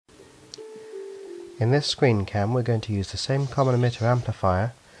In this screen cam we're going to use the same common emitter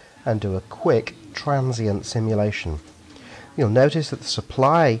amplifier and do a quick transient simulation. You'll notice that the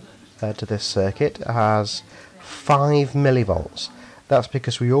supply to this circuit has 5 millivolts. That's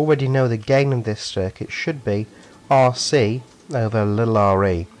because we already know the gain of this circuit should be RC over little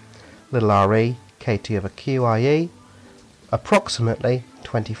re. Little re, KT over QIE, approximately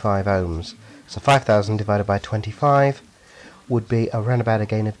 25 ohms. So 5000 divided by 25 would be around about a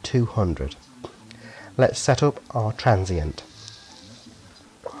gain of 200. Let's set up our transient.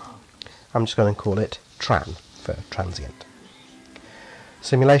 I'm just going to call it tran for transient.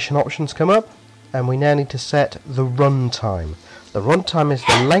 Simulation options come up, and we now need to set the run time. The run time is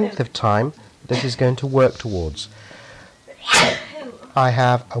the length of time this is going to work towards. I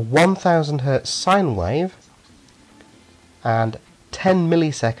have a 1000 Hz sine wave, and 10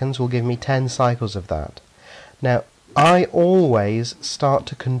 milliseconds will give me 10 cycles of that. Now, I always start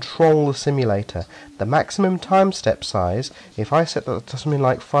to control the simulator. The maximum time step size, if I set that to something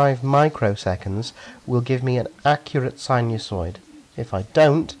like 5 microseconds, will give me an accurate sinusoid. If I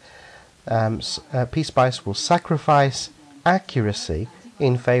don't, PSpice will sacrifice accuracy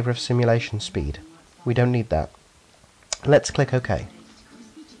in favor of simulation speed. We don't need that. Let's click OK.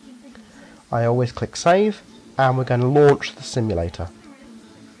 I always click Save, and we're going to launch the simulator.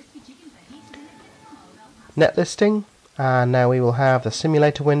 Net listing, and now we will have the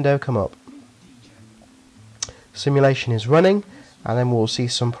simulator window come up. Simulation is running, and then we'll see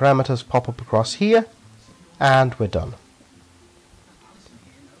some parameters pop up across here, and we're done.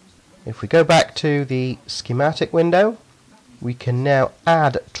 If we go back to the schematic window, we can now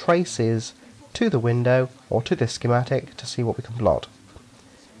add traces to the window or to this schematic to see what we can plot.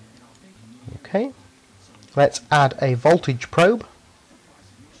 Okay, let's add a voltage probe.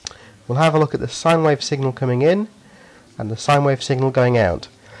 We'll have a look at the sine wave signal coming in and the sine wave signal going out.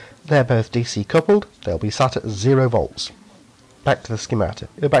 They're both DC coupled. They'll be sat at 0 volts. Back to the schematic,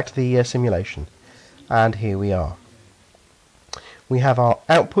 back to the simulation, and here we are. We have our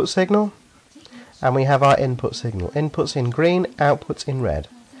output signal and we have our input signal. Inputs in green, outputs in red.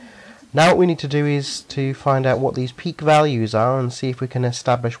 Now what we need to do is to find out what these peak values are and see if we can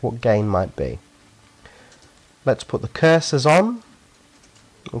establish what gain might be. Let's put the cursors on.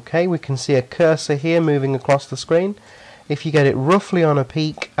 Okay, we can see a cursor here moving across the screen. If you get it roughly on a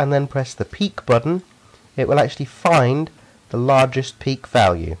peak and then press the peak button, it will actually find the largest peak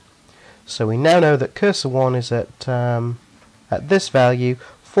value. So we now know that cursor 1 is at this value,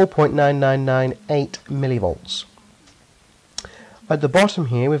 4.9998 millivolts. At the bottom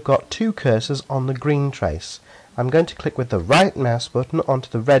here we've got 2 cursors on the green trace. I'm going to click with the right mouse button onto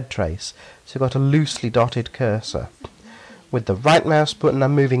the red trace, so we've got a loosely dotted cursor. With the right mouse button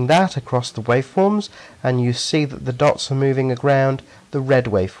I'm moving that across the waveforms, and you see that the dots are moving around the red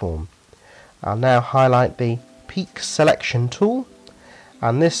waveform. I'll now highlight the peak selection tool,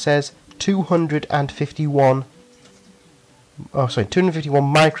 and this says 251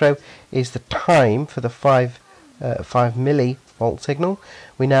 micro is the time for the 5 millivolt signal.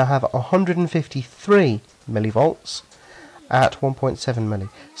 We now have 153 millivolts at 1.7 milli.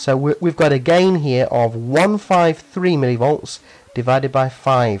 So we've got a gain here of 153 millivolts divided by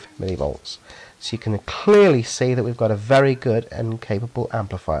 5 millivolts. So you can clearly see that we've got a very good and capable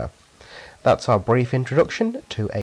amplifier. That's our brief introduction to a